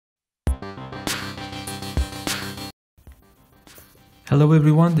Hello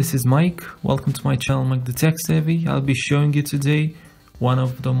everyone, this is Mike. Welcome to my channel Mike the Tech Savvy. I'll be showing you today one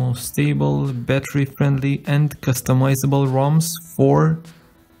of the most stable, battery friendly and customizable ROMs for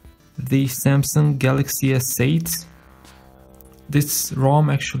the Samsung Galaxy S8. This ROM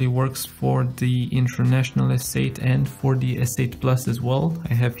actually works for the international S8 and for the S8 Plus as well.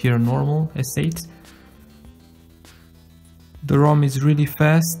 I have here a normal S8. The ROM is really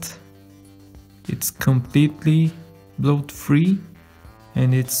fast, it's completely bloat free,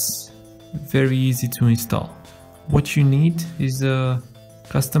 and it's very easy to install. What you need is a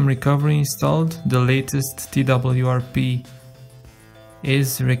custom recovery installed. The latest TWRP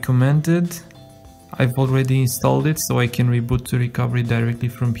is recommended. I've already installed it, so I can reboot to recovery directly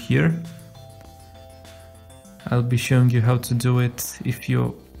from here. I'll be showing you how to do it if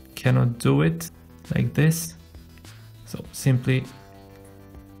you cannot do it like this. So simply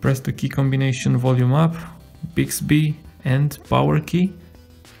press the key combination volume up, Bixby and power key.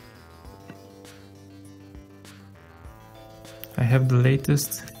 I have the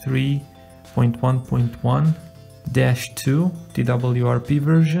latest 3.1.2 TWRP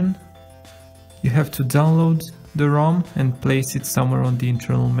version. You have to download the ROM and place it somewhere on the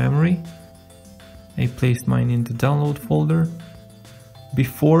internal memory. I placed mine in the download folder.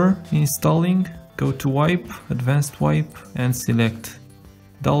 Before installing, go to Wipe, Advanced Wipe, and select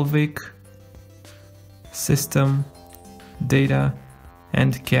Dalvik, System, Data,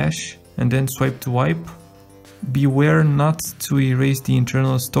 and Cache, and then swipe to wipe. Beware not to erase the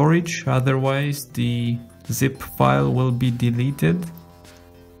internal storage, otherwise the zip file will be deleted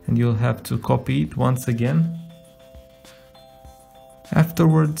and you'll have to copy it once again.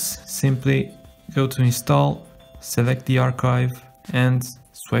 Afterwards, simply go to Install, select the archive, and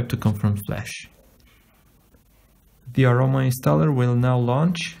swipe to confirm flash. The Aroma installer will now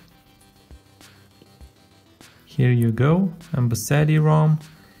launch. Here you go, AMBASADII ROM.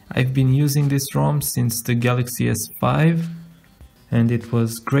 I've been using this ROM since the Galaxy S5 and it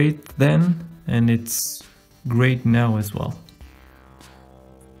was great then and it's great now as well.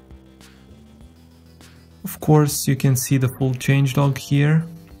 Of course, you can see the full changelog here.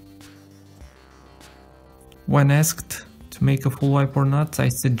 When asked to make a full wipe or not, I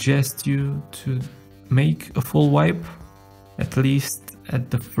suggest you to make a full wipe, at least at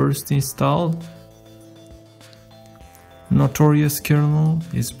the first install. Notorious kernel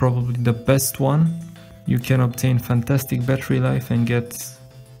is probably the best one. You can obtain fantastic battery life and get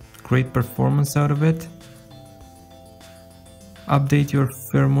great performance out of it. Update your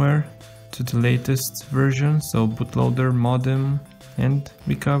firmware to the latest version, so bootloader, modem, and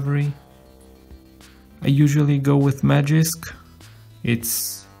recovery. I usually go with Magisk.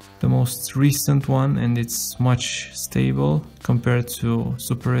 It's the most recent one and it's much stable compared to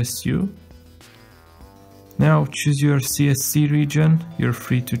Super SU. Now choose your CSC region. You're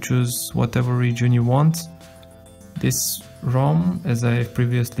free to choose whatever region you want. This ROM, as I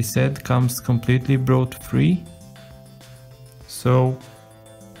previously said, comes completely bloat free. So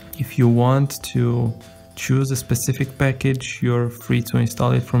if you want to choose a specific package, you're free to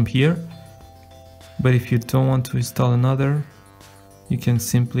install it from here. But if you don't want to install another, you can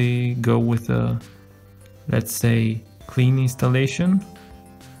simply go with a, let's say, clean installation.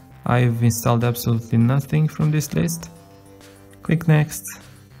 I've installed absolutely nothing from this list. Click next.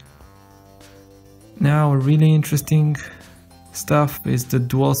 Now, really interesting stuff is the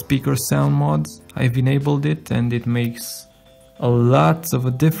dual speaker sound mod. I've enabled it and it makes a lot of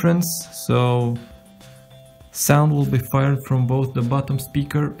a difference. So sound will be fired from both the bottom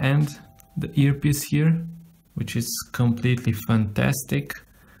speaker and the earpiece here, which is completely fantastic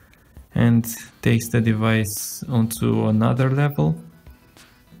and takes the device onto another level.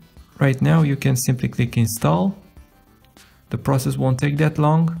 Right now you can simply click install. The process won't take that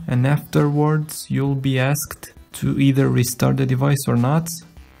long and afterwards you'll be asked to either restart the device or not.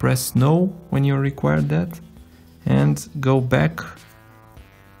 Press no when you're required that and go back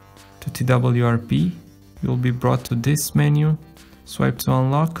to TWRP. You'll be brought to this menu. Swipe to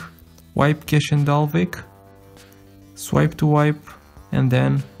unlock, wipe cache and Dalvik, swipe to wipe, and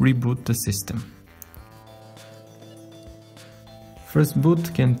then reboot the system. First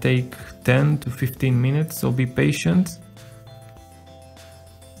boot can take 10 to 15 minutes, so be patient.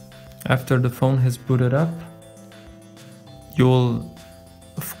 After the phone has booted up, you'll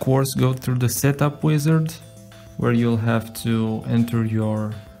of course go through the setup wizard where you'll have to enter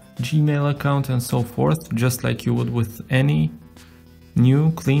your Gmail account and so forth, just like you would with any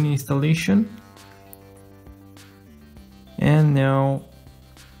new clean installation. And now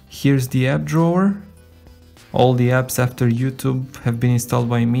here's the app drawer. All the apps after YouTube have been installed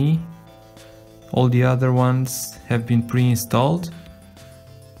by me. All the other ones have been pre-installed.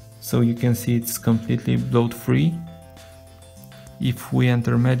 So you can see it's completely bloat free. If we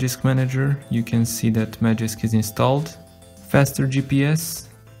enter Magisk Manager, you can see that Magisk is installed. Faster GPS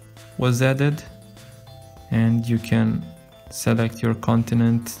was added, and you can select your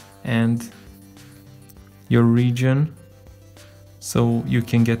continent and your region, so you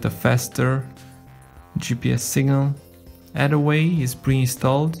can get a faster GPS signal. Addaway is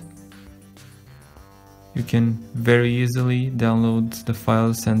pre-installed. You can very easily download the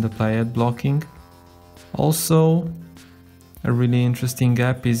files and apply ad blocking. Also, a really interesting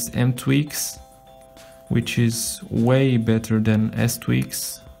app is mTweaks, which is way better than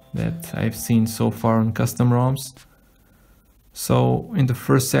sTweaks that I've seen so far on custom ROMs. So in the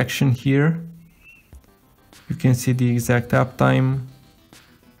first section here, you can see the exact uptime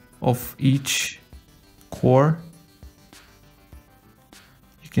of each core.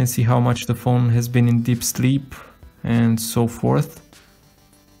 You can see how much the phone has been in deep sleep and so forth.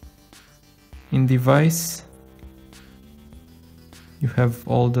 In device, you have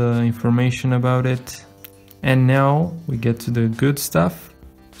all the information about it. And now we get to the good stuff.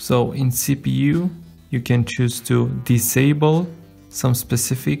 So in CPU, you can choose to disable some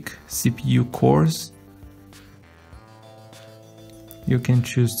specific CPU cores. You can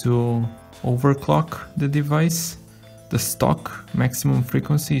choose to overclock the device. The stock maximum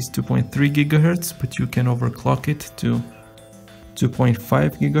frequency is 2.3 GHz, but you can overclock it to 2.5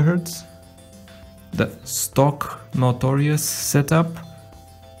 GHz. The stock notorious setup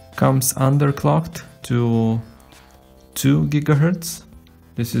comes underclocked to 2 GHz.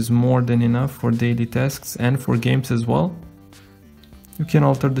 This is more than enough for daily tasks and for games as well. You can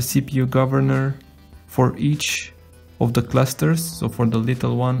alter the CPU governor for each of the clusters, so for the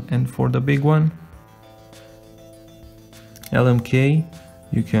little one and for the big one. LMK,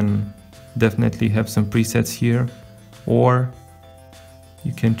 you can definitely have some presets here, or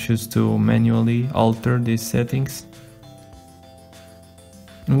you can choose to manually alter these settings.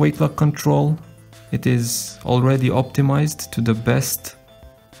 In wake lock control, it is already optimized to the best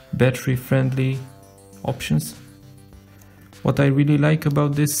battery friendly options. What I really like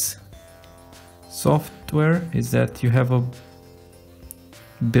about this software is that you have a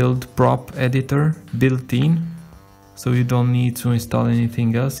build prop editor built in, so you don't need to install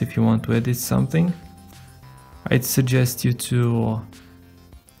anything else if you want to edit something. I'd suggest you to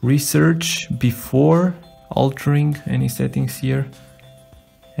research before altering any settings here,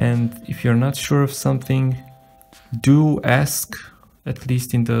 and if you're not sure of something, do ask, at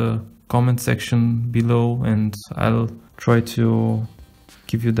least in the comment section below, and I'll try to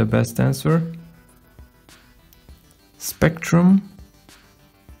give you the best answer. Spectrum,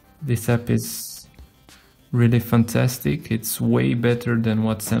 this app is really fantastic. It's way better than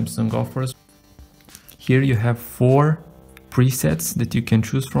what Samsung offers. Here you have 4 presets that you can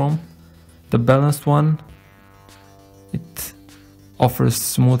choose from. The balanced one, it offers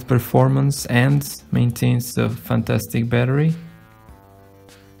smooth performance and maintains a fantastic battery.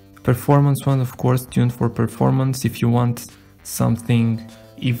 Performance one, of course, tuned for performance. If you want something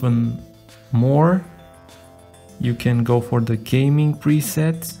even more, you can go for the gaming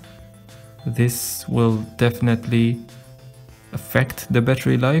preset. This will definitely affect the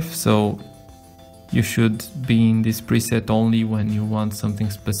battery life, so you should be in this preset only when you want something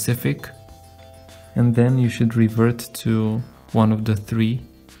specific, and then you should revert to one of the 3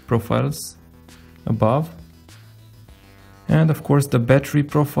 profiles above. And of course the battery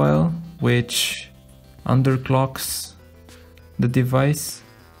profile, which underclocks the device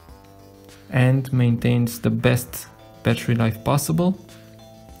and maintains the best battery life possible.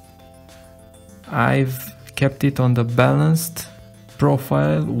 I've kept it on the balanced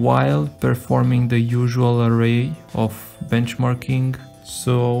profile while performing the usual array of benchmarking.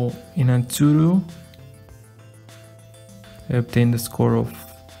 So in Antutu, I obtained a score of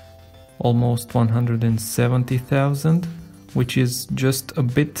almost 170,000, which is just a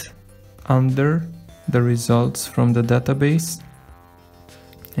bit under the results from the database.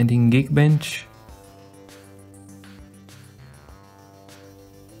 And in Geekbench,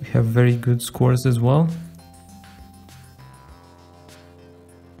 we have very good scores as well.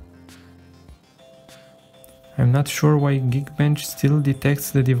 I'm not sure why Geekbench still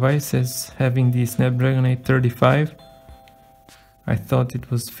detects the device as having the Snapdragon 835. I thought it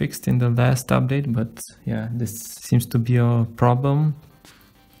was fixed in the last update, but yeah, this seems to be a problem.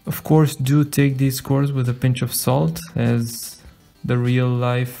 Of course, do take these scores with a pinch of salt, as the real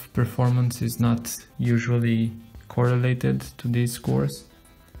life performance is not usually correlated to these scores.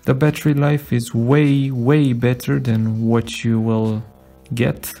 The battery life is way better than what you will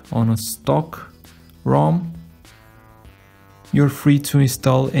get on a stock ROM. You're free to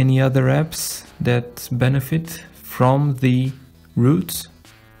install any other apps that benefit from the root.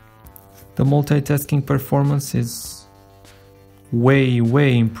 The multitasking performance is way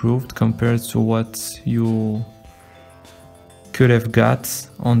improved compared to what you could have got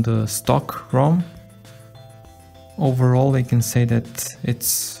on the stock ROM. Overall, I can say that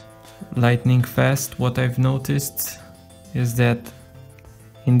it's lightning fast. What I've noticed is that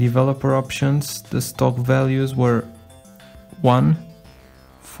in developer options, the stock values were 1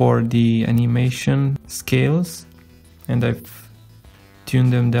 for the animation scales, and I've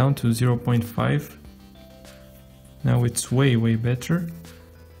tuned them down to 0.5. Now it's way better,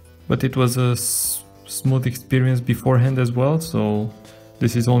 but it was a smooth experience beforehand as well, so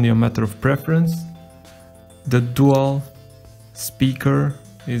this is only a matter of preference. The dual speaker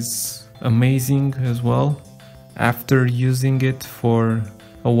is amazing as well. After using it for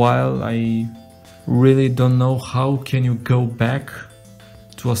a while, I really don't know how can you go back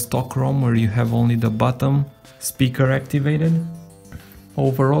to a stock ROM where you have only the bottom speaker activated.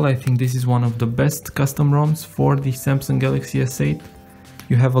 Overall, I think this is one of the best custom ROMs for the Samsung Galaxy S8.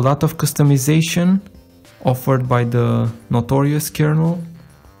 You have a lot of customization offered by the Notorious kernel.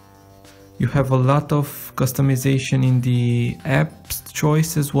 You have a lot of customization in the apps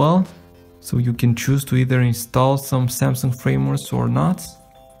choice as well, so you can choose to either install some Samsung frameworks or not.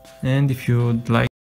 And if you'd like